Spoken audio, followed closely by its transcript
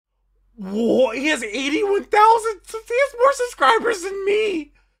Whoa, he has 81,000. He has more subscribers than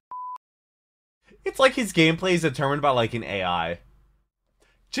me. It's like his gameplay is determined by like an AI.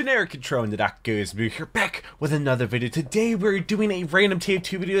 Generic Control and theduckgoesmoo here, back with another video. Today we're doing a random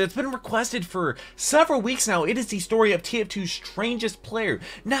TF2 video that's been requested for several weeks now. It is the story of TF2's Strangest player.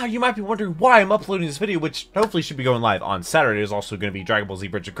 Now you might be wondering why I'm uploading this video, which hopefully should be going live on Saturday. There's also going to be Dragon Ball Z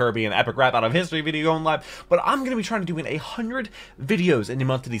Bridge of Kirby and Epic Rap Out of History video going live. But I'm going to be trying to do 100 videos in the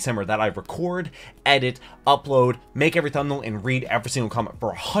month of December that I record, edit, upload, make every thumbnail, and read every single comment for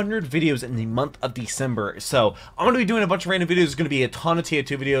 100 videos in the month of December. So I'm going to be doing a bunch of random videos. There's going to be a ton of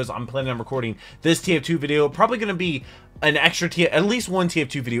TF2 videos. I'm planning on recording this TF2 video, probably going to be an extra at least one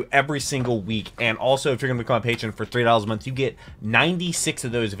TF2 video every single week. And also, if you're going to become a patron for $3 a month, you get 96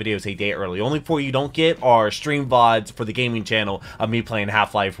 of those videos a day early. Only 4 you don't get are stream VODs for the gaming channel of me playing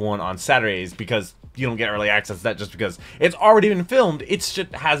Half-Life 1 on Saturdays, because you don't get early access to that just because it's already been filmed. It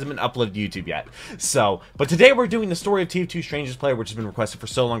just hasn't been uploaded to YouTube yet. So, but today we're doing the story of TF2's Strangest player, which has been requested for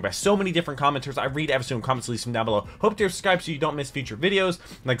so long by so many different commenters. I read every single comment, so leave them down below. Hope you're subscribed so you don't miss future videos.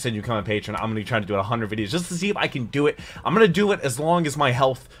 Like I said, you become a patron. I'm going to be trying to do 100 videos just to see if I can do it. I'm going to do it as long as my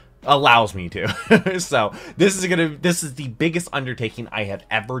health allows me to. So this is the biggest undertaking I have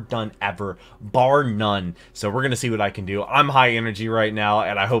ever done, ever, bar none. So we're gonna see what I can do. I'm high energy right now,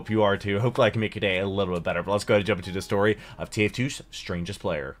 and I hope you are too. Hopefully I can make your day a little bit better. But let's go ahead and jump into the story of TF2's Strangest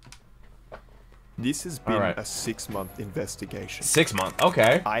player. This has been a 6-month investigation. 6 months,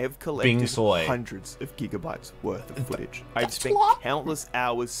 okay. I have collected SOY. hundreds of gigabytes worth of footage. I've spent countless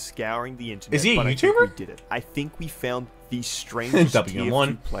hours scouring the internet. Is he a but YouTuber? I think we did it. I think we found the strangest W1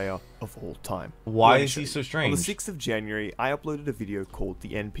 TF2 player of all time. Why is he so strange? On the 6th of January, I uploaded a video called The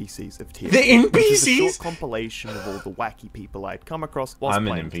NPCs of TF2. The NPCs? Which is a short compilation of all the wacky people I'd come across whilst I'm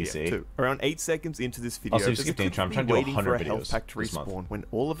playing an NPC. TF2. Around 8 seconds into this video, Also, skip the intro. I'm trying to do waiting for 100 a health videos pack to this month. respawn when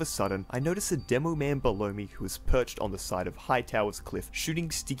all of a sudden, I notice a demo man below me who is perched on the side of Hightower's cliff, shooting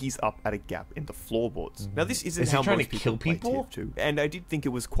stickies up at a gap in the floorboards. Now this isn't how trying most to kill people play TF2, and I did think it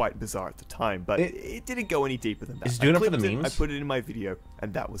was quite bizarre at the time, but it didn't go any deeper than that. Is he doing it for the clipped memes? I put it in my video,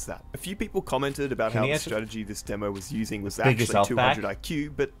 and that was that. A few people commented about Can how he the actually- strategy this demo was using was Biggest actually health 200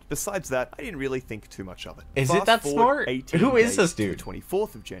 IQ, but besides that, I didn't really think too much of it. Is it Fast that forward smart? 18 Who is days this to dude? The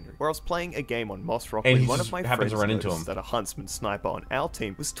 24th of January, where I was playing a game on Moss Rock, And when he one just of my happens friends to run into noticed him. that a huntsman sniper on our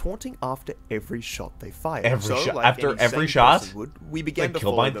team was taunting after every shot they fired. Every So, shot- like after any every sane shot? person would, we began Like to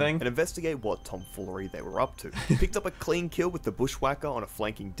kill follow bind them thing? and investigate what tomfoolery they were up to. We picked up a clean kill with the bushwhacker on a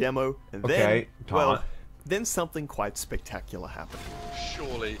flanking demo, and Okay, then, well, then something quite spectacular happened.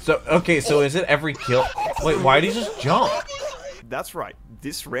 Surely. So, okay, so is it every kill? Wait, why did he just jump? That's right.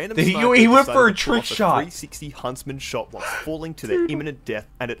 This random He sniper went decided for a to pull trick off shot. 360 huntsman shot while falling to their imminent death,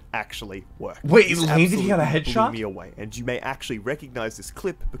 and it actually worked. Wait, This it landed? He got a absolutely headshot? blew me away, and you may actually recognize this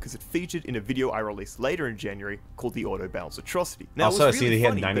clip because it featured in a video I released later in January called the Auto Balance Atrocity. Now, Also, it I was see really that he had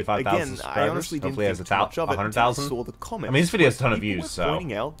funny, but 95,000 again, I subscribers. honestly didn't Hopefully he has think too much of it until I 100,000. saw the comments. I mean, his video has a ton of People views, were so-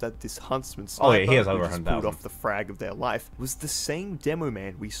 pointing out that this huntsman Oh, yeah, sniper he has who over just 100,000. pulled off the frag of their life was the same demo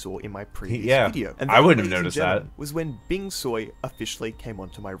man we saw in my previous Yeah, video. And I that, wouldn't have ladies and noticed that. gentlemen, was when Bing Soy officially came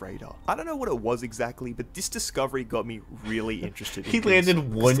onto my radar. I don't know what it was exactly, but this discovery got me really interested in He Bing landed Soy,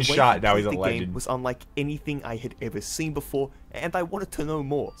 one because the way shot, he now he's played a the game legend. was unlike anything I had ever seen before, and I wanted to know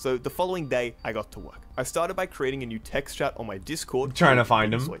more. So the following day, I got to work. I started by creating a new text chat on my Discord. Trying to called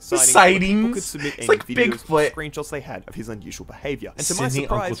find Bing him. Soy The Sightings, where people sightings. could submit It's any like videos or Bigfoot. screenshots they had of his unusual behavior. And to my Sydney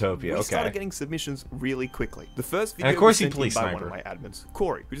surprise, Uncletopia, we started okay. getting submissions really quickly. The first video And of course was he sent in police by sniper. one of my admins,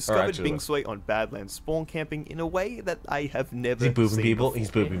 Corey, who discovered actually Bing look. Soy on Badlands spawn camping in a way that I have never Is he booping seen people? before.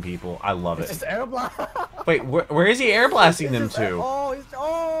 He's booping people. I love it. It's air blast. Wait, where is he air blasting them to?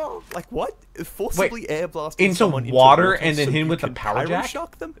 Oh, Like what? Forcibly air blasting into someone water into and then so hit him you with the can power jack?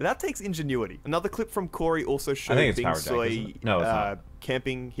 shock them? That takes ingenuity. Another clip from Corey also showed think it's Bing power jack, Soy isn't it? No, it's not.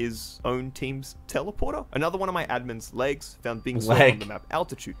 camping his own team's teleporter. Another one of my admin's legs found Bing Soy Leg. on the map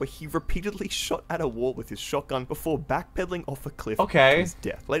Altitude, where he repeatedly shot at a wall with his shotgun before backpedaling off a cliff Okay. to his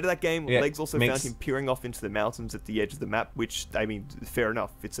death. Later that game, Yeah, Legs also makes- found him peering off into the mountains at the edge of the map, which, I mean, fair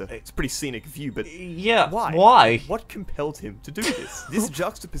enough. It's a pretty scenic view, but Yeah, why? why? What compelled him to do this? This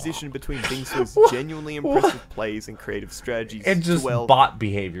juxtaposition between Bing Soy's genuinely impressive plays and creative strategies And just to, well, bot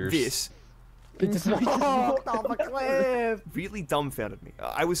behaviors. this Bing Soy just walked off a cliff. Really dumbfounded me.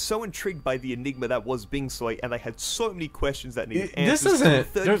 I was so intrigued by the enigma that was Bing Soy, and I had so many questions that needed answers.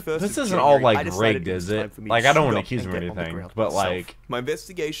 This isn't all like rigged, is it? Like, I don't want to accuse him or anything, but like, my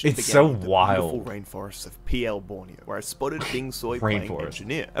investigation it's began so with the wild. beautiful rainforests of PL Borneo, where I spotted Bing Soy playing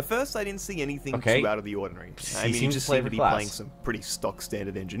engineer. At first, I didn't see anything too out of the ordinary. I mean, he just seemed to be playing some pretty stock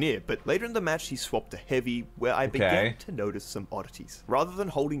standard engineer. But later in the match, he swapped to heavy, where I began to notice some oddities. Rather than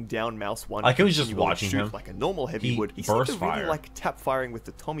holding down mouse 1, like he was just watching him like a normal heavy would, he seemed to really like tap firing with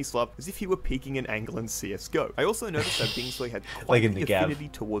the Tommy Slav as if he were peeking an angle in CS:GO. I also noticed that Bing Soy had quite the affinity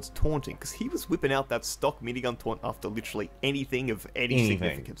towards taunting, because he was whipping out that stock minigun taunt after literally anything of any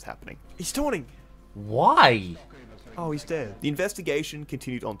significance happening. He's taunting! Why? Oh, he's dead. The investigation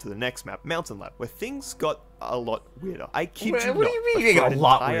continued on to the next map, Mountain Lab, where things got a lot weirder. I kid you not. What do you mean a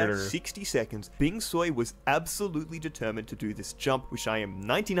lot weirder? 60 seconds, Bing Soy was absolutely determined to do this jump, which I am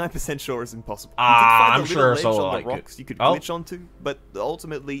 99% sure is impossible. I'm sure so. On the rocks you could glitch onto, but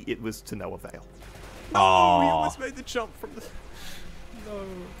ultimately it was to no avail. No, he almost made the jump from the... No.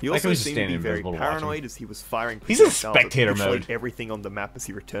 He also seemed to be very paranoid as he was firing. He's in spectator mode. Everything on the map as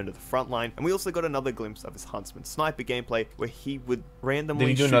he returned to the front line, and we also got another glimpse of his Huntsman sniper gameplay, where he would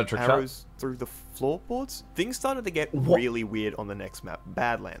randomly shoot arrows through the floorboards. Things started to get really weird on the next map,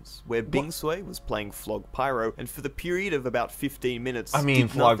 Badlands, where Bing Soy was playing Flog Pyro, and for the period of about 15 minutes,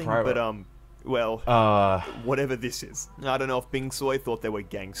 did nothing but well, whatever this is. I don't know if Bing Soy thought there were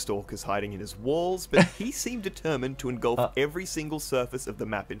gang stalkers hiding in his walls, but he seemed determined to engulf every single surface of the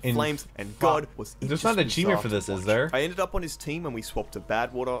map in flames, and God, was it There's not an achievement for this, is there? I ended up on his team and we swapped to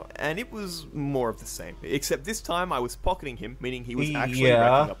Badwater, and it was more of the same. Except this time I was pocketing him, meaning he was actually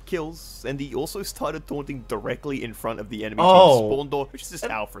racking up kills, and he also started taunting directly in front of the enemy team's spawn door, which is just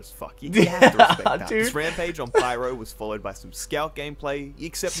alpha as fuck. You have to respect that. His rampage on Pyro was followed by some scout gameplay,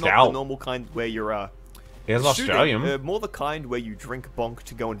 except not the normal kind where you're shooting, more the kind where you drink bonk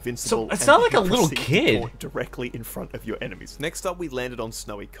to go invincible. So it's not like a little kid directly in front of your enemies. Next up, we landed on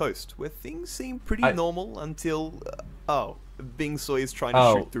Snowy Coast, where things seemed pretty normal until Bing Soy is trying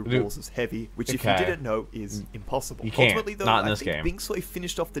to shoot through walls as heavy, which if you didn't know is impossible. You can't. Ultimately, though, not in this I think game. Bing Soy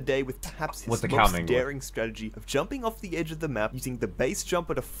finished off the day with perhaps his most daring strategy of jumping off the edge of the map, using the base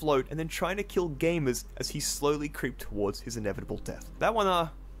jumper to float, and then trying to kill gamers as he slowly creeped towards his inevitable death.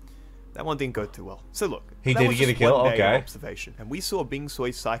 That one didn't go too well. So look, he did get a kill. Observation, and we saw Bing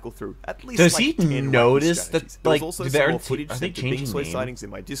Soy cycle through at least. Does he notice that like there footage are they changing Bing Soy sightings in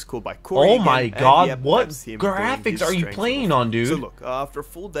my Discord by Corey? Oh my god, what graphics are you playing on, dude? So look, after a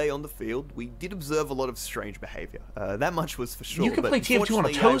full day on the field, we did observe a lot of strange behavior. That much was for sure. You can play TF2 on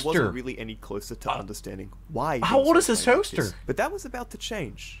a toaster. I wasn't really any closer to understanding why. How old is this toaster? But that was about to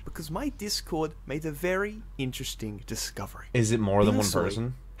change because my Discord made a very interesting discovery. Is it more than one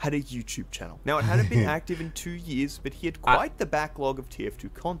person? Had a YouTube channel. Now, it hadn't been active in 2 years, but he had quite the backlog of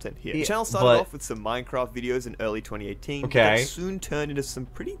TF2 content here. The channel started off with some Minecraft videos in early 2018, that soon turned into some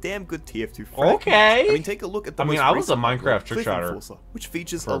pretty damn good TF2 fragments. I mean, take a look at the most I was a Minecraft trick shotter, which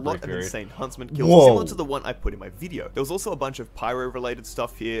features a lot of insane huntsman kills, similar to the one I put in my video. There was also a bunch of pyro-related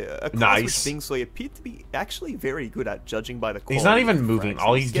stuff here, a class which Bing Soy appeared to be actually very good at, judging by the quality. He's not even moving.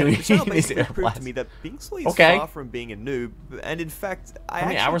 All he's doing is proved to me that Bing Soy is far from being a noob, and in fact,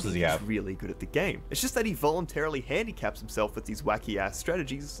 hours does he have? He's really good at the game. It's just that he voluntarily handicaps himself with these wacky ass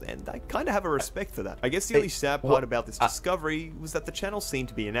strategies, and I kind of have a respect for that. I guess the only sad part about this discovery was that the channel seemed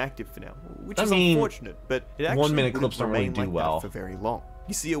to be inactive for now, which is unfortunate, but it actually 1 minute clips don't really do well for very long.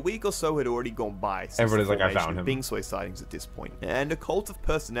 You see, a week or so had already gone by since the formation of Bing Soy sightings at this point, and a cult of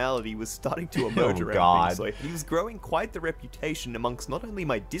personality was starting to emerge around Bing Soy. He was growing quite the reputation amongst not only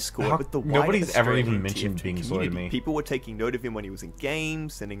my Discord, but the wider nobody's ever even TF2 mentioned Bing Soy to me. People were taking note of him when he was in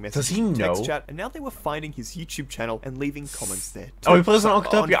games, sending messages in text chat, and now they were finding his YouTube channel and leaving comments there too. He plays on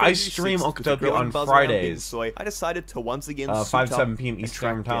Octopia. I stream Octopia on Fridays. I decided to once again 5-7 p.m.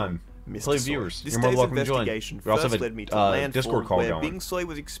 Eastern time. Play viewers. This You're more day's welcome to join. investigation We also first have led me to a Discord call where going. Bing Soy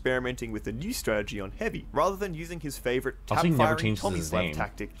was experimenting with a new strategy on heavy. Rather than using his favorite tap-firing Tommy Slap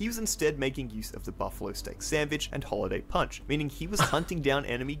tactic, he was instead making use of the buffalo steak sandwich and holiday punch, meaning he was hunting down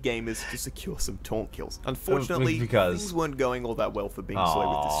enemy gamers to secure some taunt kills. Unfortunately, things weren't going all that well for Bing Soy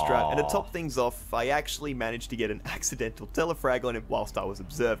with this strat, and to top things off, I actually managed to get an accidental telefrag on him whilst I was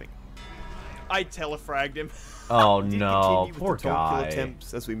observing. I telefragged him. Oh no, poor guy.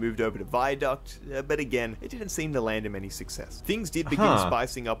 Attempts as we moved over to Viaduct, but again, it didn't seem to land him any success. Things did begin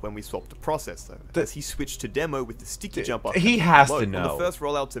spicing up when we swapped to process though, as he switched to demo with the sticky jump up. He has to know. On the first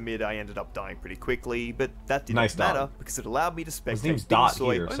rollout to mid, I ended up dying pretty quickly, but that didn't matter because it allowed me to spectate Bing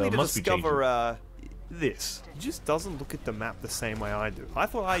Soy only to discover this. He just doesn't look at the map the same way I do. I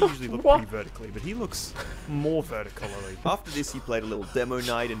thought I usually look pretty vertically, but he looks more vertically. After this, he played a little demo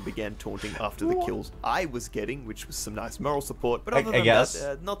night and began taunting after the kills I was getting, which was some nice moral support, but other than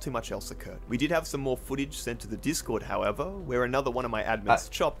that, not too much else occurred. We did have some more footage sent to the Discord, however, where another one of my admins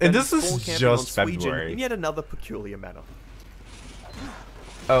chopped and this is just February in yet another peculiar manner.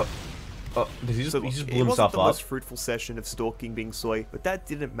 Oh, did he just, so look, he just blew it himself wasn't the up? most fruitful session of stalking Bing Soy, but that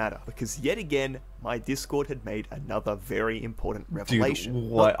didn't matter, because yet again, my Discord had made another very important revelation. Dude,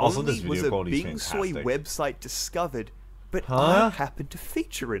 what? Not Also, only this video was a quality Bing is Soy fantastic. website discovered, but I happened to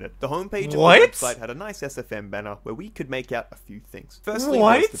feature in it. The homepage of the What? website had a nice SFM banner where we could make out a few things. Firstly,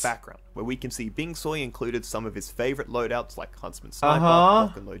 was the background, where we can see Bing Soy included some of his favorite loadouts like Huntsman Sniper,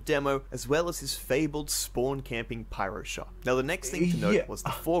 Lock and Load Demo, as well as his fabled spawn camping pyro shot. Now the next thing to note was the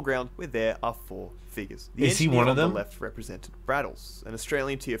foreground, where there are 4 figures. The Is he one of them? on the left represented Braddles, an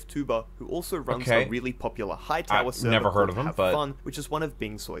Australian TF2 who also runs a really popular high tower server never heard of him, Have but Fun, which is one of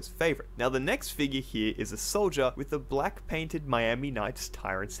Bing Soy's favorite. Now the next figure here is a soldier with a black painted Miami Knights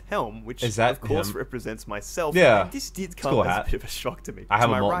Tyrant's helm, which of course represents myself. Yeah, and this did come as a bit of a shock to me. I have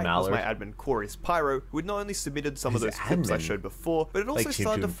to a my molten right was my mallard. admin Chorus Pyro, who had not only submitted some of those clips I showed before, but it also Like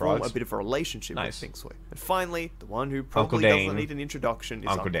started to form frogs. a bit of a relationship with Bing Soy. And finally, the one who Uncle probably Dane. doesn't need an introduction is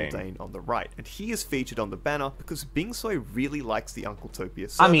Uncle Dane on the right, and he is featured on the banner because Bing Soy really likes the Uncletopia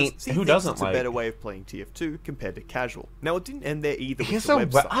service. I mean, so who doesn't it's like? a better way of playing TF2 compared to casual. Now it didn't end there either. Here's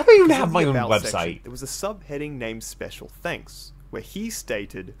with the website. I don't even Because have in my the own About website. section, there was a subheading named Special Thanks, where he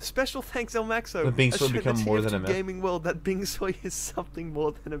stated, "Special thanks, Elmaxo. The Bing Soy has shown become the more than a TF2 myth." gaming world that Bing Soy is something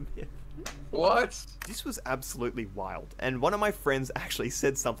more than a myth." What? This was absolutely wild, and one of my friends actually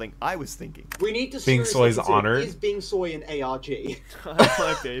said something I was thinking. We need to Bing Soy's consider, honored. Is Bing Soy an ARG?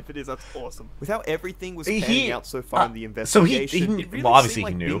 Okay, if it is, that's awesome. With how everything was panning out so far in the investigation, it really obviously seemed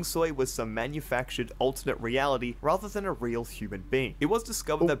like he knew. Bing Soy was some manufactured alternate reality rather than a real human being. It was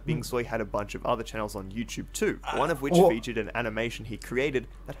discovered that Bing Soy had a bunch of other channels on YouTube too, one of which featured an animation he created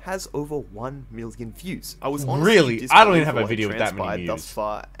that has over 1 million views. I was honestly I don't even have a what video with that many transpired views. Thus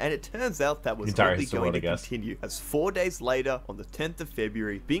far, and it turns out that was Entire only history going world, to I guess. continue, as 4 days later, on the 10th of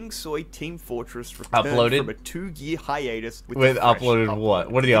February, Bing Soy Team Fortress returned Uploaded? from a 2-year hiatus with With a fresh uploaded upload.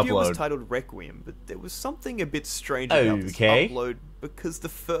 what? What did he The video was upload? titled Requiem, but there was something a bit strange about this Okay. upload, because the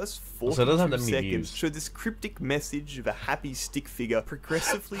first 42 So it doesn't have that many seconds views. showed this cryptic message of a happy stick figure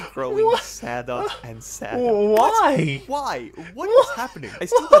progressively growing sadder and sadder. Why? Why? What is happening? I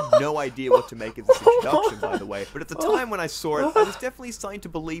still have no idea what to make of this introduction, by the way, but at the time when I saw it, I was definitely starting to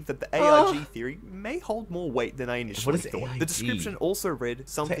believe that the ARG theory may hold more weight than I initially What is thought. AIG? The description also read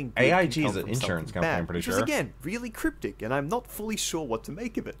something good AIG can is come an from insurance something company, bad, I'm pretty which was sure. again really cryptic, and I'm not fully sure what to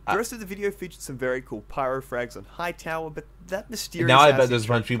make of it. The rest of the video featured some very cool pyro frags on High Tower, but that mysterious Now I bet acid there's a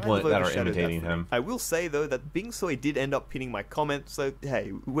bunch of trend people kind of that are overshadowed imitating for me. him. I will say though that Bing Soy did end up pinning my comment, so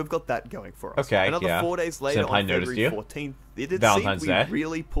hey, we've got that going for us. Okay, Another 4 days later, Senpai on noticed February you. 14th, it had Valentine's seemed we Day.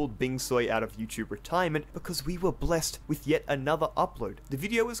 really pulled Bing Soy out of YouTube retirement because we were blessed with yet another upload. The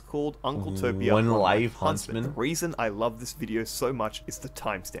video is called Uncletopia One on Life Huntsman. Huntsman. The reason I love this video so much is the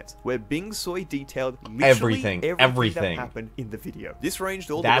timestamps, where Bing Soy detailed Everything, literally everything. that happened in the video. This ranged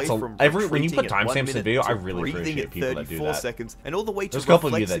all That's the a- way from when you put retweeting at 1 timestamps in minute video, to I really breathing appreciate at people that do 34 that. seconds, and all the way to There's a couple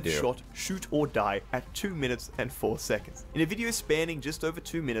of you reflexive that do. shot Shoot or Die at 2 minutes and 4 seconds. In a video spanning just over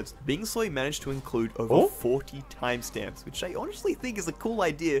 2 minutes, Bing Soy managed to include over 40 timestamps, which I honestly think is a cool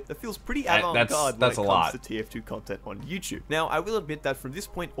idea that feels pretty avant-garde when that's it a comes lot. to TF2 content on YouTube. Now, I will admit that from this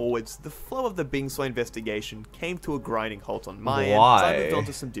point onwards, the flow of the Bing Soy investigation came to a grinding halt on my end, as I moved on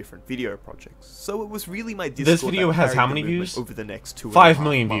to some different video projects. So it was really my Discord This video that has carried how the many movement views? over the next 2.5 5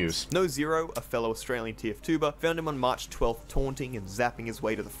 million months. views. No Zero, a fellow Australian TF2er, found him on March 12th taunting and zapping his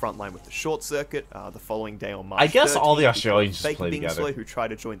way to the front line with the short circuit. The following day on March I guess all the 13th, Australians just fake play Bing together. Soy who tried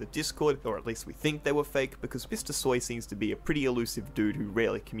to join the Discord, or at least we think they were fake, because Mr. Soy seems to be a pretty elusive dude who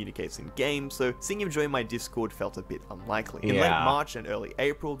rarely communicates in game, so seeing him join my Discord felt a bit unlikely. In late Yeah. March and early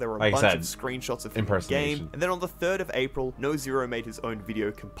April, there were a Like I bunch of said, screenshots of him in game, impersonation. and then on the 3rd of April, No Zero made his own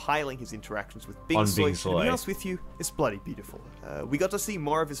video compiling his interactions with Bing On Soy. Bing And to Soy. be honest with you, it's bloody beautiful. We got to see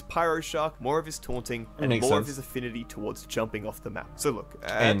more of his pyro shark, more of his taunting, and makes more of sense. his affinity towards jumping off the map. So look,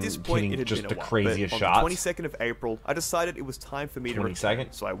 at And this point, hitting it had just been the a while, craziest but shots. on the 22nd of April, I decided it was time for me to return.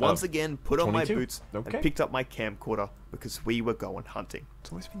 22nd? So I once Oh, again put on my 22? boots Okay. and picked up my camcorder because we were going hunting.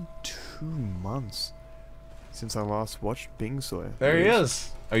 It's almost been 2 months since I last watched Bing Soy. There he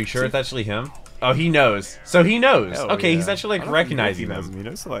is. Are you sure it's actually him? Oh, he knows. So he knows. Hell Okay, yeah. he's actually I like don't think he recognizing recognizes them. me. He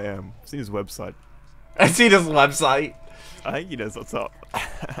knows who I am. I've seen his website. I've seen his website. I think he knows what's up.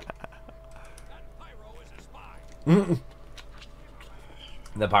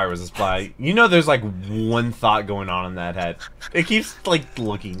 The pyro is a spy. You know there's like one thought going on in that head. It keeps like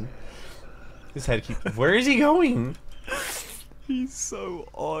looking. His head keeps... Where is he going? He's so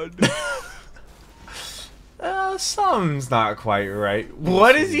odd. Something's not quite right.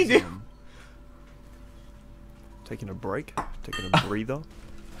 What is he doing? Taking a break? Taking a breather?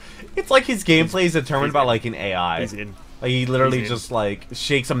 It's like his gameplay is determined by like an AI. He's in. Like he literally just like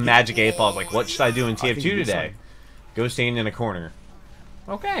shakes a magic 8 balls. Like, what should I do in TF2 today? Go stand in a corner.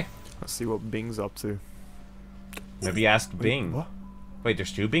 Okay. Let's see what Bing's up to. Maybe ask Bing. What? Wait,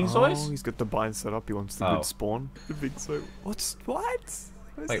 there's 2 Bing Soys? Oh, he's got the bind set up. He wants the good spawn. The Bing Soy. What? What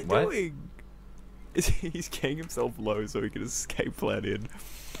is he doing? He's getting himself low so he can escape plan in.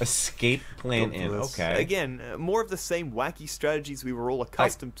 Escape plan in. Okay. Again, more of the same wacky strategies we were all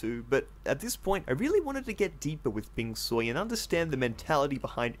accustomed to, but at this point, I really wanted to get deeper with Bing Soy and understand the mentality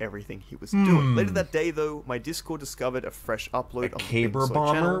behind everything he was doing. Later that day, though, my Discord discovered a fresh upload on the Bing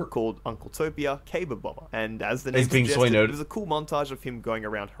Soy channel called Uncletopia Caber Bomber, and as the name suggested, it was a cool montage of him going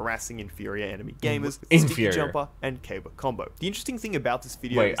around harassing inferior enemy gamers with Sticky Jumper and Caber combo. The interesting thing about this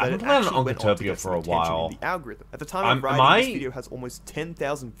video is that it actually went on to get some attention in the algorithm. At the time of writing, this video has almost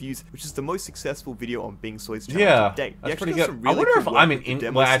 10,000 views, which is the most successful video on Bing Soy's channel to date. That's pretty good. I wonder if I'm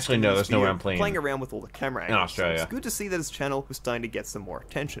in... Well, actually, no, there's no way I'm playing around with all the camera angles. In Australia. So it's good to see that his channel was starting to get some more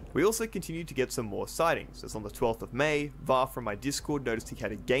attention. We also continued to get some more sightings, as on the 12th of May, Var from my Discord noticed he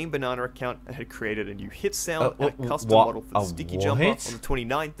had a Game Banana account and had created a new hit sound and a custom model for the Sticky Jumper. On the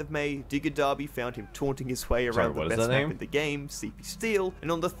 29th of May, Digger Derby found him taunting his way around the best map in the game, CP Steel,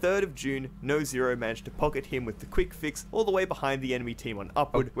 and on the 3rd of June, No Zero managed to pocket him with the quick fix all the way behind the enemy team on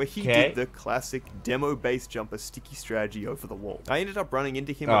Upward, where he did the classic demo-based jumper sticky strategy over the wall. I ended up running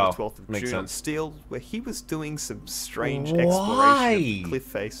into him on the 12th of June on Steel, where he was doing some strange exploration of cliff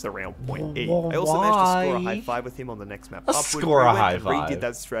face around point E. I also managed to score a high 5 with him on the next map Upward, where I went and redid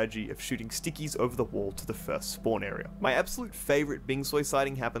that strategy of shooting stickies over the wall to the first spawn area. My absolute favorite Bing Soy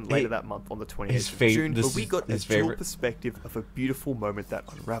sighting happened later that month on the 28th of June, where we got a dual perspective of a beautiful moment that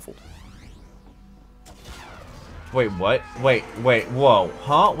unraveled. Wait, what? Wait, whoa,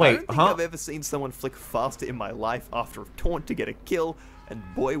 huh? Wait, I don't think I've ever seen someone flick faster in my life after a taunt to get a kill, and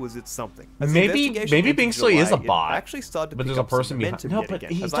boy was it something. Maybe Bing Soy is a bot. Actually started to but there's a person behind. No, but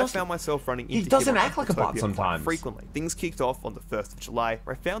he I found myself running into he doesn't act like a bot sometimes. Frequently. Things kicked off on the 1st of July,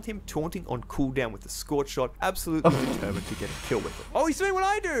 where I found him taunting on cooldown with a scorch shot, absolutely determined to get a kill with it. Oh, he's doing what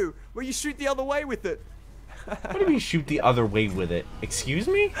I do, where you shoot the other way with it. What do you mean shoot the other way with it? Excuse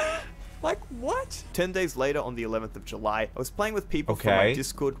me? Like, what? 10 days later, on the 11th of July, I was playing with people from my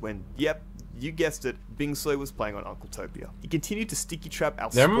Discord when, yep, you guessed it, Bing Soy was playing on Uncletopia. He continued to sticky trap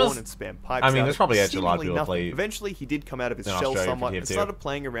our spawn and spam pipes. I mean, there's probably actually a lot of people that play. Eventually, he did come out of his shell somewhat and started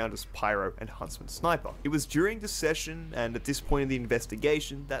playing around as Pyro and Huntsman Sniper. It was during this session and at this point in the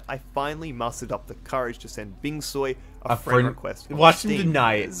investigation that I finally mustered up the courage to send Bing Soy a friend request. Watch him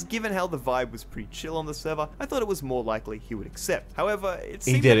deny it. Given how the vibe was pretty chill on the server, I thought it was more likely he would accept. However, it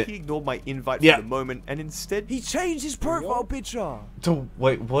seemed like he ignored my invite for the moment and instead he changed his profile picture. So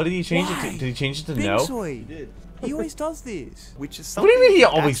wait, what did he change it to? Did he change it to no? He did. He always does this. Which is something he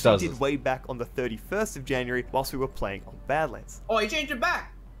always did way back on the 31st of January whilst we were playing on Badlands. Oh, he changed it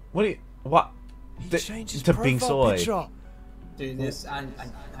back. What? He changed his profile picture. Dude, this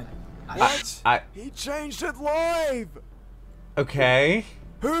He changed it live. Okay.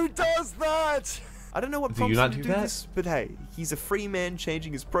 Who does that? I don't know what prompts him to do this, but hey, he's a free man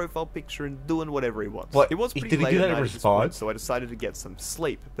changing his profile picture and doing whatever he wants. It was pretty late at night at this point, so I decided to get some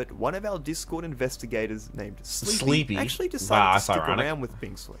sleep, but one of our Discord investigators named Sleepy actually decided to stick around with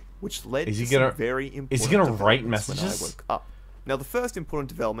Bing Soy, which led to some very important Is he gonna write messages? When I woke up. Now, the first important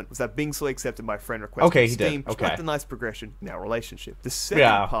development was that Bing Soy accepted my friend request on Steam, which marked a nice progression in our relationship. The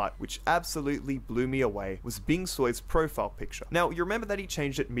second part, which absolutely blew me away, was Bing Soy's profile picture. Now, you remember that he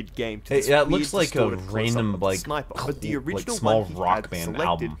changed it mid-game to this weird, looks like a random, like, sniper, but the original small one he rock had band selected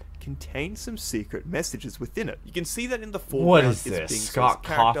album contained some secret messages within it. You can see that in the foreground is Bing Soy's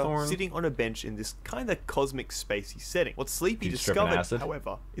character sitting on a bench in this kind of cosmic spacey setting. What Sleepy discovered,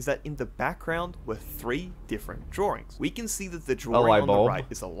 however, is that in the background were 3 different drawings. We can see that the drawing on the right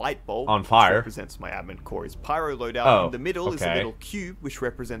is a light bulb on fire, which represents my admin Corey's pyro loadout. In the middle is a little cube, which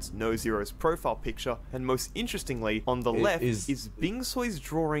represents No Zero's profile picture, and most interestingly, on the left is Bing Soy's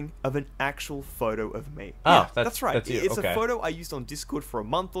drawing of an actual photo of me. That's right. It's a photo I used on Discord for a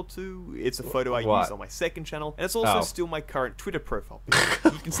month or to. It's a photo I use on my second channel, and it's also still my current Twitter profile picture.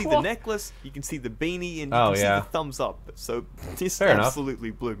 You can see the necklace, you can see the beanie, and you can see the thumbs up. So this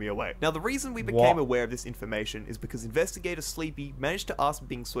absolutely blew me away. Now, the reason we became aware of this information is because investigator Sleepy managed to ask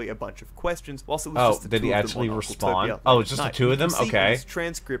Bingsoy a bunch of questions whilst it was just the did two he of them actually on respond? Uncle Oh, it's just the two of them? You can see Okay. in his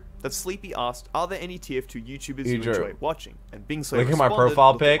transcript that Sleepy asked, "Are there any TF2 YouTubers you enjoy watching?" And Bingsoy look at responded, my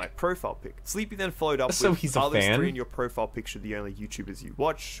profile "Look at pic. my profile pic." Sleepy then followed up So with, he's a "Are those fan? three in your profile picture the only YouTubers you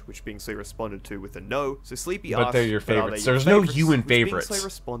watch?" Which Bingsoy responded to with a no. So Sleepy asked, But they're your "But are they favorites." your There's no favorites?" you in Which favorites. Bingsoy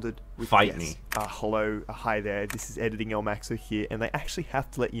responded with Fight yes. me. Hello, hi there. This is editing Elmaxo here, and I actually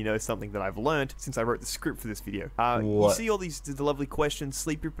have to let you know something that I've learned since I wrote the script for this video. You see all the lovely questions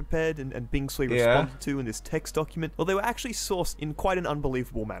Sleepy prepared and Bingsoy responded to in this text document? Well, they were actually sourced in quite an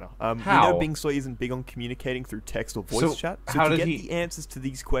unbelievable manner. How? We know Bingsoy isn't big on communicating through text or voice chat, so to get the answers to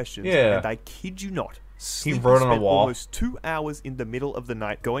these questions, and I kid you not, Sleepy wrote on a spent wall. almost 2 hours in the middle of the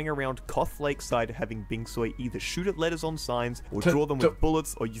night going around Koth Lakeside having Bingsoy either shoot at letters on signs or draw them with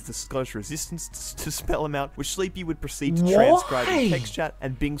bullets or use the Scottish resistance to spell them out, which Sleepy would proceed to transcribe in text chat,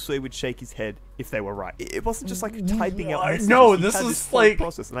 and Bingsoy would shake his head if they were right. It wasn't just like typing out messages. No, He this had is whole like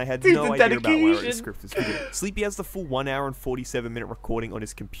process, and I had no idea about where I wrote the dedication. script for this video. Sleepy has the full 1 hour and 47-minute recording on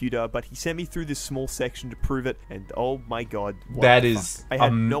his computer, but he sent me through this small section to prove it, and oh my god, what that the is fuck. I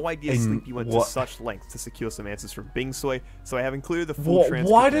had no idea Sleepy went to such lengths to secure some answers from Bingsoy, so I have included the full transcript.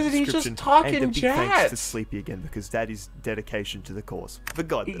 Why in the didn't he description, just talk and in a big thanks chat? to Sleepy again, because that is dedication to the cause. For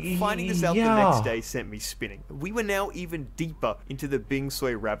God, finding this out the next day sent me spinning. We were now even deeper into the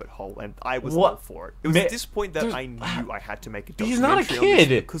Bingsoy rabbit hole, and I was all for it. It was at this point that I knew I had to make a documentary He's not a kid.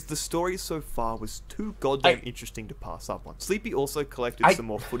 because the story so far was too goddamn interesting to pass up on. Sleepy also collected some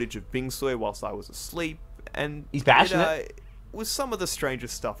more footage of Bingsoy whilst I was asleep, and he's passionate. Was some of the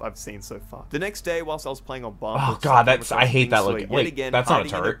strangest stuff I've seen so far. The next day, whilst I was playing on Barn, Oh god, I hate that look. Wait, that's not a hiding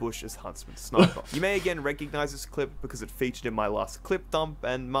in turret. a bush as Huntsman Sniper. You may again recognize this clip because it featured in my last clip dump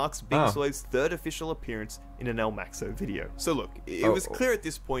and marks Bingsoy's third official appearance in an Elmaxo video. So look, it was clear at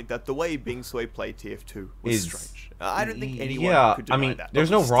this point that the way Bingsoy played TF2 was strange. I don't think anyone could deny that.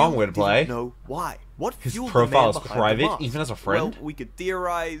 There's no wrong way to play. No, why? What His fueled profile the is man behind the private, mask? even as a friend? Well, we could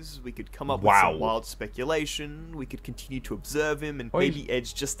theorize, we could come up with some wild speculation, we could continue to observe him and maybe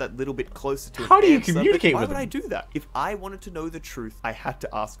edge just that little bit closer to How an do you answer, communicate but with why would him? I do that? If I wanted to know the truth, I had to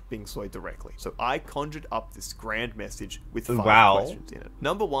ask Bingsoy directly. So I conjured up this grand message with 5 questions in it.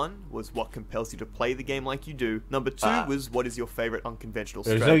 Number 1 was what compels you to play the game like you do. Number 2 was what is your favorite unconventional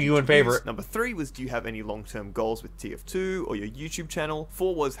strategy? There's no you in favorite. Number 3 was do you have any long-term goals with TF2 or your YouTube channel?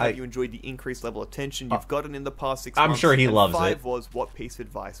 4 was have you enjoyed the increased level of attention you've gotten in the past 6 months? I'm sure he loves 5 was what piece of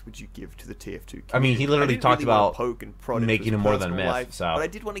advice would you give to the TF2 community? I mean, he literally talked about poke and prod making him more than a myth, life, so. but I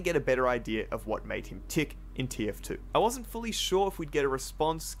did want to get a better idea of what made him tick in TF2. I wasn't fully sure if we'd get a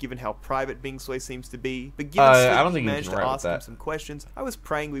response given how private Bingsoy seems to be, but given I don't think you managed can to write ask him some questions, I was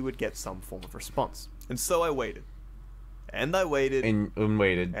praying we would get some form of response. And so I waited. And I waited. And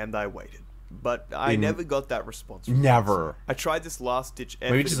waited. And I waited. But I never got that response. Never. I tried this last-ditch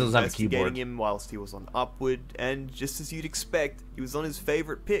effort Maybe he just of doesn't have a keyboard. investigating him whilst he was on Upward, and just as you'd expect, he was on his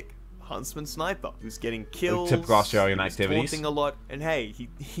favorite pick, Huntsman Sniper. He was getting kills, typical Australian he was activities. taunting a lot, and hey, he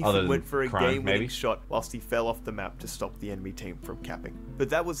Other went than for a crime, game-winning maybe? shot whilst he fell off the map to stop the enemy team from capping. But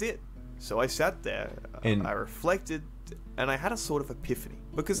that was it. So I sat there, And- I reflected, and I had a sort of epiphany.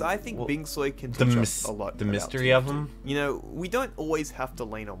 Because I think Bingsoy can The teach us a lot the about mystery TF2. of him. You know, we don't always have to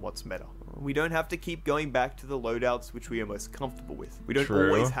lean on what's meta. We don't have to keep going back to the loadouts which we are most comfortable with. We don't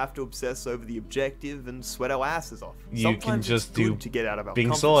True. always have to obsess over the objective and sweat our asses off. You Sometimes can just it's good do to get out of our Bing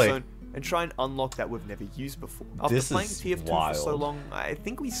comfort Soy. zone and try and unlock that we've never used before. After This playing is TF2 for so wild. long, I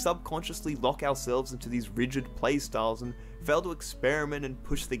think we subconsciously lock ourselves into these rigid playstyles and fail to experiment and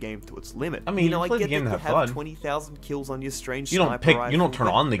push the game to its limit. I mean, you know, you I play the get game that to you have have fun. 20,000 kills on your strange You don't sniper pick- you rifle, don't turn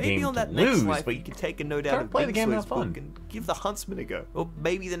but on the maybe game on to that next lose, life but you can take a note try out to of play the game to Bingsoy's have fun. book and give the Huntsman a go. Or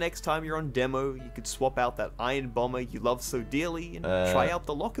maybe the next time you're on demo, you could swap out that Iron Bomber you love so dearly and try out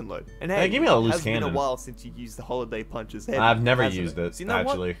the lock and load. And hey, give me a loose it has been cannon. a while since you used the Holiday Punch's head. I've never hasn't used it, So you know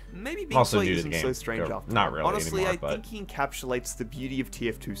actually. What? Maybe I'm also Bingsoy new to the isn't game. so strange Go- after not all. really Honestly, anymore, I but- think he encapsulates the beauty of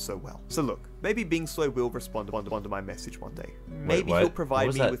TF2 so well. So look, maybe Bingsoy will respond to my message one day. Maybe what? he'll What provide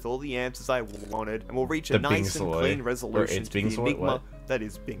was me that? with all the answers I wanted, and we'll reach The a nice and Bingsoy? clean Or resolution it's to the Bingsoy? enigma What? that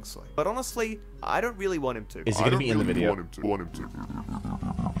is Bingsoy. But honestly, I don't really want him to. Is he going to be in the video?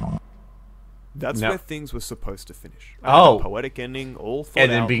 That's No. where things were supposed to finish. Oh. A poetic ending, all thought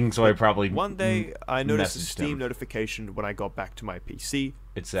And then out. Bingsoy probably One day, I noticed a messaged Steam him. notification when I got back to my PC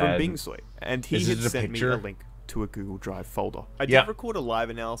It from said, Bingsoy, and he Is had it a sent me picture? a link to a Google Drive folder. I did record a live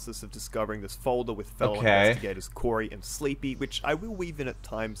analysis of discovering this folder with fellow investigators Corey and Sleepy, which I will weave in at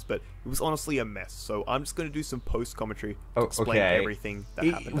times, but it was honestly a mess, so I'm just going to do some post-commentary to explain everything that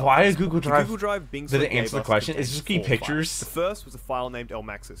happened. Why is Google Drive... Google Drive Bing did it answer the question? Is it just keep pictures? The first was a file named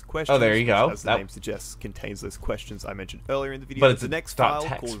Elmaxo's questions, there you go. Which, as the name suggests, contains those questions I mentioned earlier in the video. But it's the next file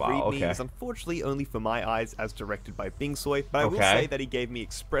called README is unfortunately only for my eyes as directed by BingSoy, but I will say that he gave me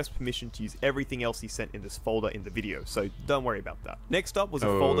express permission to use everything else he sent in this folder in the video, so don't worry about that. Next up was a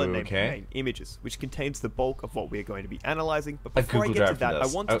folder named Main Images, which contains the bulk of what we are going to be analyzing, but before I get to that, I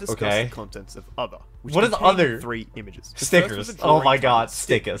want to discuss the contents of Other, which contained 3 images. Stickers. Oh my god,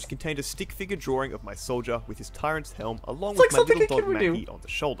 stickers. Which contained a stick figure drawing of my soldier with his tyrant's helm, along with my little dog Mackie on the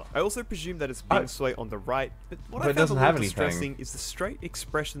shoulder. I also presume that it's BingSoy on the right, but what I found a little distressing is the straight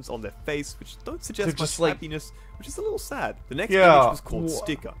expressions on their face, which don't suggest much happiness, which is a little sad. The next image was called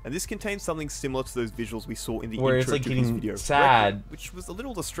Sticker, and this contains something similar to those visuals we saw in the intro to this video, sad, which was a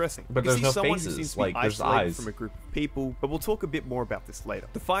little distressing. But there's no someone faces, who seems to be isolated from a group of people, but we'll talk a bit more about this later.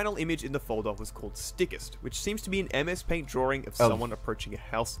 The final image in the folder was called Strangest, which seems to be an MS Paint drawing of someone approaching a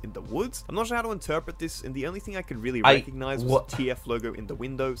house in the woods. I'm not sure how to interpret this, and the only thing I could really recognize was the TF logo in the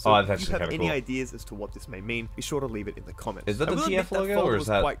window, so if you have any ideas as to what this may mean, be sure to leave it in the comments. Is that the TF logo, or is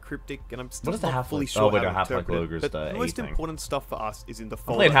that... quite cryptic, and I'm still not fully sure how to Half-Life logo is the most important stuff for us is in the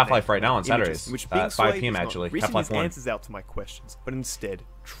folder. I'm playing Half-Life right now on Saturdays, which at 5 PM actually. Half-Life 1. Answers out to my questions, but instead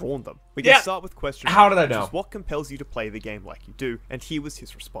drawn them. We can start with question how did I know? What compels you to play the game like you do? And here was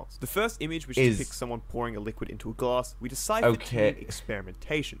his response. The first image, which depicts someone pouring a liquid into a glass, we deciphered to mean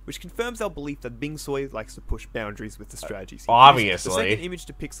experimentation, which confirms our belief that BingSoy likes to push boundaries with the strategies he uses. The second image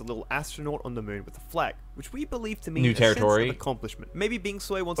depicts a little astronaut on the moon with a flag, which we believe to mean a sense of accomplishment. Maybe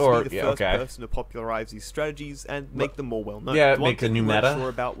BingSoy wants to be the first person to popularize these strategies and make them more well known. Yeah, make a new meta. What I'm sure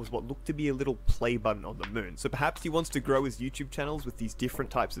about was what looked to be a little play button on the moon. So perhaps he wants to grow his YouTube channels with these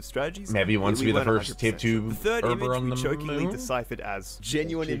different types of strategies. Maybe he wants to be the first TF2 The third image on we the jokingly moon? deciphered as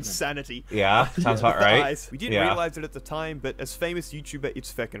genuine insanity. Yeah, sounds about right. We didn't realize it at the time, but as famous YouTuber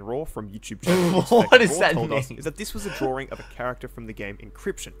It's Feckin' Raw from YouTube channel what is that told us, is that this was a drawing of a character from the game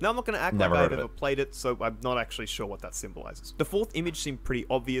Encryption. Now I'm not going to act like I've ever played it, so I'm not actually sure what that symbolizes. The fourth image seemed pretty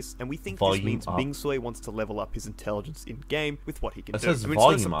obvious, and we think this means BingSoy wants to level up his intelligence in game with what he can do. I mean, it's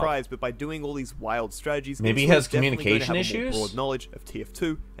no surprise, but by doing all these wild strategies, maybe he has communication issues. Broad knowledge of TF2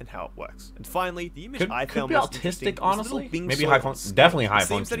 and how it works. And finally, the image I could found be autistic, honestly. Maybe definitely high functioning.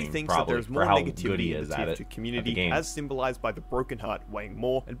 Seems that he thinks that there's more negativity in the TF2 community, as symbolized by the broken heart weighing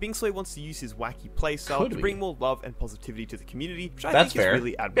more. And BingSoy wants to use his wacky playstyle to bring more love and positivity to the community, which I think is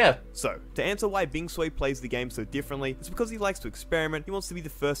really admirable. So, to answer why BingSoy plays the game so differently, it's because he likes to experiment. He wants to be the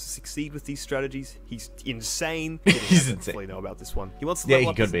first to succeed with these strategies. He's insane. He's insane. Fully know about this one. He wants to level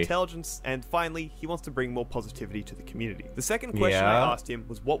up his intelligence, and finally, he wants to bring more positivity to the community. The second question I asked him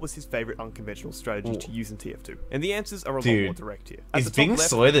was what was his favorite unconventional strategy to use in TF2, and the answers are a lot more direct here. Is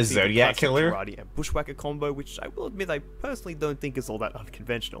BingSoy the Zodiac killer? Karate and bushwhacker combo, which I will admit I personally don't think is all that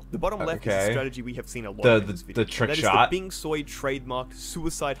unconventional. The bottom left is a strategy we have seen a lot in this video. The trick shot. That is the BingSoy trademarked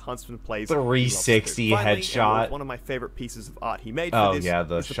suicide huntsman plays. 360 headshot. One of my favorite pieces of art he made for this the is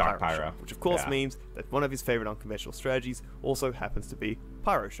the shock pyro, which of course means that one of his favorite unconventional strategies also happens to be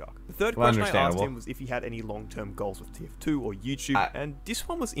Pyro Shock. The third question I asked him was if he had any long-term goals with TF2 or YouTube, and this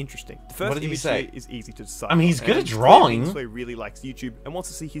one was interesting. The first image here is easy to decide. I mean, he's good at drawing. BingSoy really likes YouTube and wants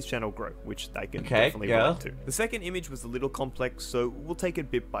to see his channel grow, which they can definitely relate to. The second image was a little complex, so we'll take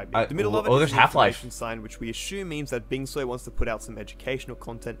it bit by bit. The middle of it is an exclamation sign, which we assume means that BingSoy wants to put out some educational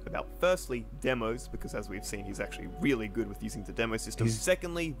content about, firstly, demos, because as we've seen, he's actually really good with using the demo system.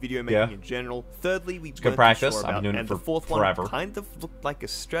 Secondly, video making in general. Thirdly, we weren't practice. Sure about, I've been doing and it for the fourth forever. One kind of looked like a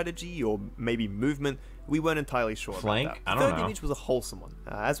strategy or maybe movement. We weren't entirely sure about that. I don't know. The third image was a wholesome one.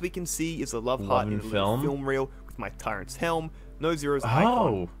 As we can see, is a love heart in a little film reel with my tyrant's helm, No Zero's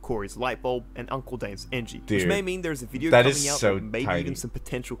icon, Corey's light bulb, and Uncle Dane's Engie. Which may mean there's a video coming out, and maybe even some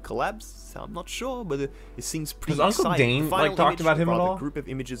potential collabs. I'm not sure, but it seems pretty exciting. Uncle Dane talked about him at all? The group of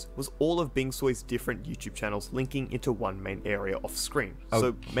images was all of BingSoy's different YouTube channels linking into one main area off screen.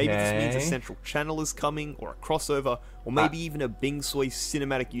 So maybe this means a central channel is coming, or a crossover, or maybe even a BingSoy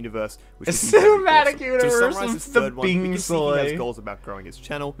cinematic universe. Which a cinematic universe of the BingSoy. We can see he has goals about growing his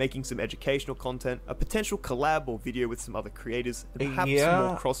channel, making some educational content, a potential collab collab or video with some other creators, and perhaps some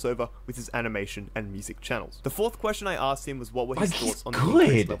more crossover with his animation and music channels. The fourth question I asked him was what were his thoughts on the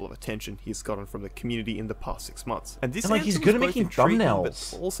increased level of attention he has gotten from the community in the past 6 months. And this answer he's was good at both making intriguing,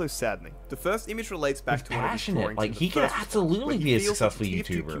 thumbnails, but also saddening. The first image relates back to one of his drawings. Like, he could absolutely be a successful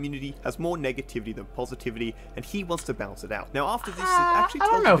YouTuber. The community has more negativity than positivity, and he wants to balance it out. Now, after this, it actually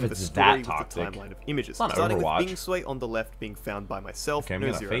tells I don't know if the it's story that with toxic. the timeline of images. It's not Starting Overwatch. with Bing Soy on the left being found by myself, okay, I'm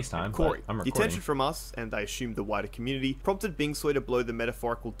gonna Nozero, FaceTime, and Corey. I'm The recording. attention from us, and I assume the wider community, prompted Bing Soy to blow the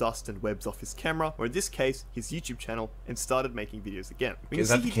metaphorical dust and webs off his camera, or in this case, his YouTube channel, and started making videos again. We can Is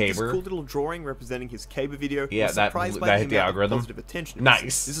see that the he did this Caber? cool little drawing representing his Caber video. Yeah, was surprised by that the hit the amount of algorithm. positive attention it Nice.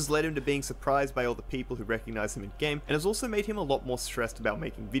 received. This has led him to being surprised by all the people who recognize him in game, and has also made him a lot more stressed about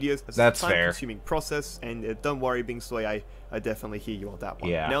making videos as That's a fair. time-consuming process. And don't worry, Bing Soy, I definitely hear you on that one.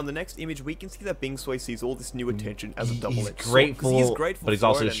 Yeah. Now, in the next image, we can see that Bing Soy sees all this new attention as a double-edged sword. 'Cause grateful, he is grateful but he's for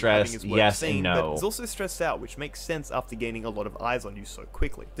also it and having stressed, his work yes seen, and no. But he's also stressed out, which makes sense after gaining a lot of eyes on you so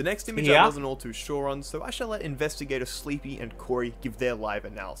quickly. The next image I Yeah. wasn't all too sure on, so I shall let investigator Sleepy and Corey give their live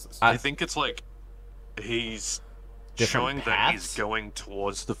analysis. I think it's like he's Different showing that paths? he's going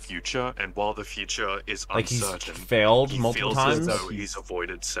towards the future, and while the future is Like, he's uncertain, failed he multiple feels times? as though he's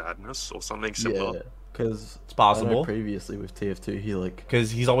avoided sadness or something similar. Yeah, because It's possible. previously with TF2, he like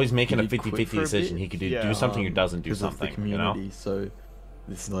Because he's always making a He quit 50-50 for a decision. bit. He could do, Yeah, do something or doesn't do because of the something, you know? community. So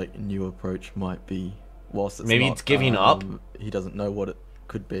this like new approach might be, whilst it's Maybe not, it's giving up. He doesn't know what it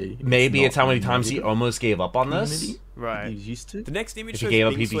could be. Maybe it's not how many times he negative almost gave up on this. community Right. He's used to. The next image If he shows gave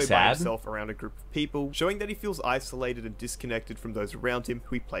up, Bing he'd be Soy by sad. himself around a group of people, showing that he feels isolated and disconnected from those around him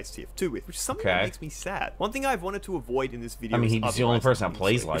who he plays TF2 with, which is something that Okay. makes me sad. One thing I've wanted to avoid in this video I mean, is he's the only otherwise person that Bing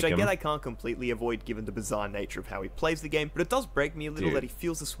plays Soy, like which I him. get I can't completely avoid given the bizarre nature of how he plays the game, but it does break me a little Dude. that he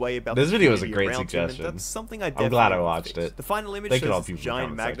feels this way about This the video was a community great around him, and suggestion. that's something I I'm definitely glad I want to watched fix. it. The final image Thank you to all shows people this in the giant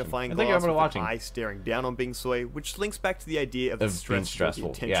comment section. magnifying And thank you glass everyone with an watching. eye staring down on Bing Soy, which links back to the idea of the Of being stress, stressful. the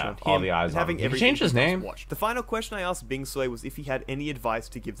attention Yeah, on him, all the eyes and on having him. He everything changed his he does name. watched. The final question I asked Bing Soy was if he had any advice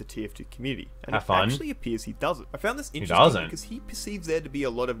to give the TF2 community, and Have it fun. actually appears he doesn't. I found this interesting doesn't. because he perceives there to be a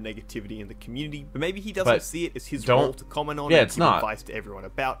lot of negativity in the community, but maybe he doesn't But see it as his don't- role to comment on Yeah, and it's give not. advice to everyone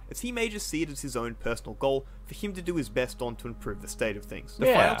about, as he may just see it as his own personal goal for him to do his best on to improve the state of things. The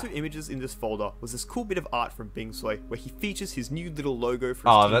Yeah. final two images in this folder was this cool bit of art from Bing Soy where he features his new little logo for his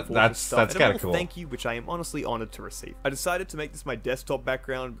Oh, Team that- Fortress that's- stuff, that's and a kinda little cool. thank you, which I am honestly honored to receive. I decided to make this my desktop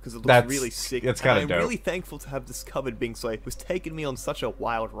background because it looks That's- really sick. that's and kinda I'm dope. really thankful to have discovered Bing Soy, who's taken me on such a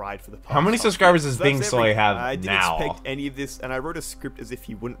wild ride for the past How many month. subscribers does So that's Bing Soy everything. have I didn't now? expect any of this, and I wrote a script as if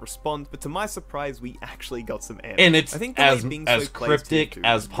he wouldn't respond, but to my surprise, we actually got some answers. And it's I think the way as- Bing as Soy plays cryptic TF2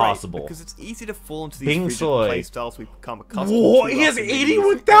 as is great, possible. because it's easy to fall into these Bing rigid Soy. play styles we've become accustomed Whoa, to. he has after many years of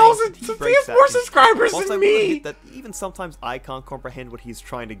 81,000 playing. he breaks has that more easy. subscribers Whilst than I will me. admit that even sometimes I can't comprehend what he's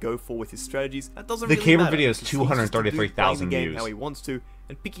trying to go for with his strategies, that doesn't The really Caber matter, video is because he's just a dude playing the 233,000 game views. how he wants to,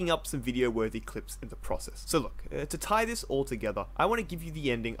 and picking up some video-worthy clips in the process. So look, to tie this all together, I want to give you the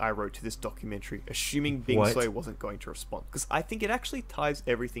ending I wrote to this documentary, assuming Bing What? Soy wasn't going to respond, because I think it actually ties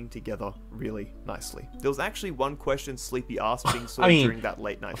everything together really nicely. There was actually one question Sleepy asked Bing Soy I mean, during that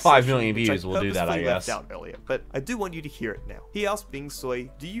late night 5 session, million which I views will do that, I purposefully left guess. out earlier, but I do want you to hear it now. He asked Bing Soy,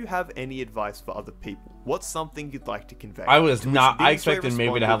 "Do you have any advice for other people? What's something you'd like to convey?" I was To which not- I Bing Soy expected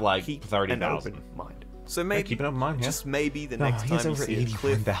maybe to have, responded, like, "Keep 30,000." an open mind." So maybe, keep an open mind, yeah. just maybe the No, next he time has you over see a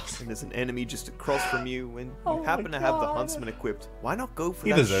cliff 81,000. and there's an enemy just across from you and you Oh happen my to have the God. huntsman equipped, why not go for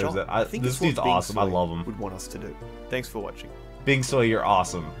He that deserves shot? it. I think this it's what dude's Bing awesome. I Soy love him. would want us to do. Thanks for watching. Bing Soy, you're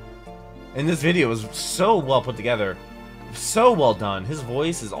awesome. And this video was so well put together. So well done. His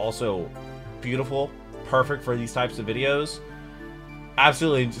voice is also beautiful. Perfect for these types of videos.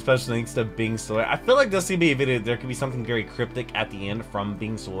 Absolutely special thanks to Bing Soy. I feel like this could be a video. There could be something very cryptic at the end from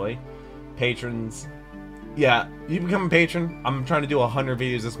Bing Soy. Patrons. Yeah, you become a patron. I'm trying to do 100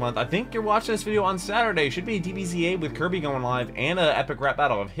 videos this month. I think you're watching this video on Saturday. Should be a DBZA with Kirby going live and a epic rap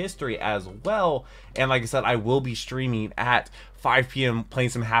battle of history as well. And like I said, I will be streaming at 5 p.m. playing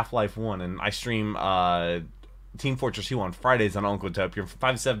some Half-Life 1. And I stream Team Fortress 2 on Fridays on Uncletopia from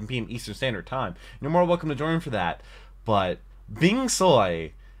 5 to 7 p.m. Eastern Standard Time. You're more welcome to join for that. But Bing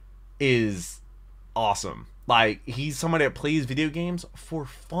Soy is awesome. Like, he's somebody that plays video games for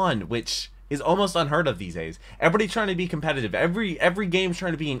fun, which is almost unheard of these days. Everybody's trying to be competitive. Every game's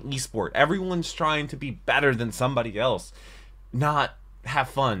trying to be an esport. Everyone's trying to be better than somebody else. Not have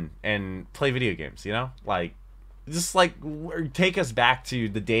fun and play video games, you know? Like, just like take us back to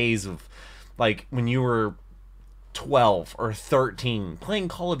the days of like when you were 12 or 13 playing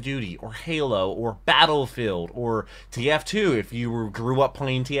Call of Duty or Halo or Battlefield or TF2 if you grew up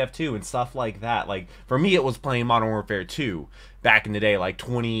playing TF2 and stuff like that. Like for me it was playing Modern Warfare 2 back in the day, like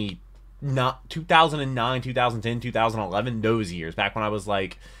 20 not 2009, 2010, 2011, those years, back when I was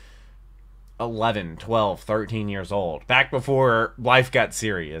like 11, 12, 13 years old, back before life got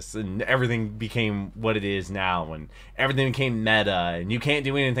serious and everything became what it is now, and everything became meta, and you can't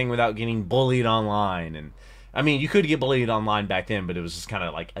do anything without getting bullied online. And I mean, you could get bullied online back then, but it was just kind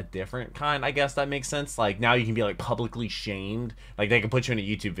of like a different kind, I guess that makes sense. Like, now you can be like publicly shamed. Like, they can put you in a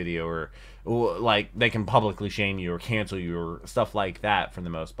YouTube video, or like they can publicly shame you or cancel you or stuff like that for the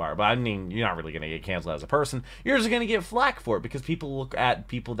most part. But I mean, you're not really going to get canceled as a person. You're just going to get flack for it because people look at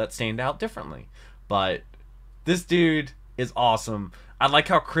people that stand out differently. But this dude is awesome. I like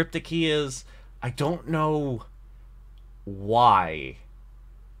how cryptic he is. I don't know why.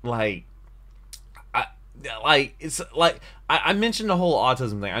 I mentioned the whole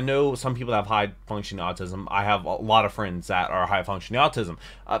autism thing. I know some people that have high functioning autism. I have a lot of friends that are high functioning autism.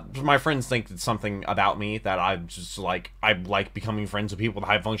 My friends think it's something about me that I like becoming friends with people with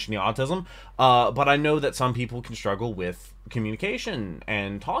high functioning autism. But I know that some people can struggle with communication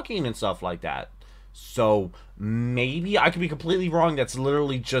and talking and stuff like that. So maybe I could be completely wrong. That's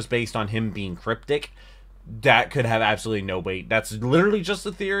literally just based on him being cryptic. That could have absolutely no weight. That's literally just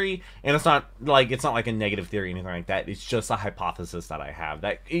a theory, and it's not like a negative theory or anything like that. It's just a hypothesis that I have.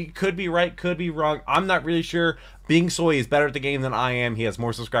 That it could be right, could be wrong. I'm not really sure. Being Soy is better at the game than I am. He has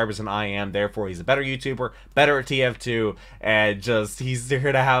more subscribers than I am. Therefore, he's a better YouTuber, better at TF2, and just he's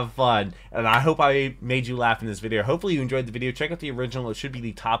here to have fun. And I hope I made you laugh in this video. Hopefully, you enjoyed the video. Check out the original. It should be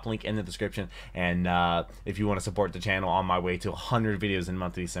the top link in the description. And if you want to support the channel, on my way to 100 videos in the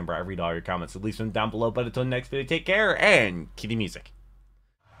month of December, I read all your comments. So leave them down below. But until the next video, take care and kitty music.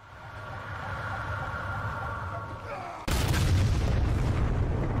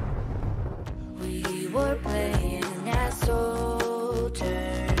 We were playing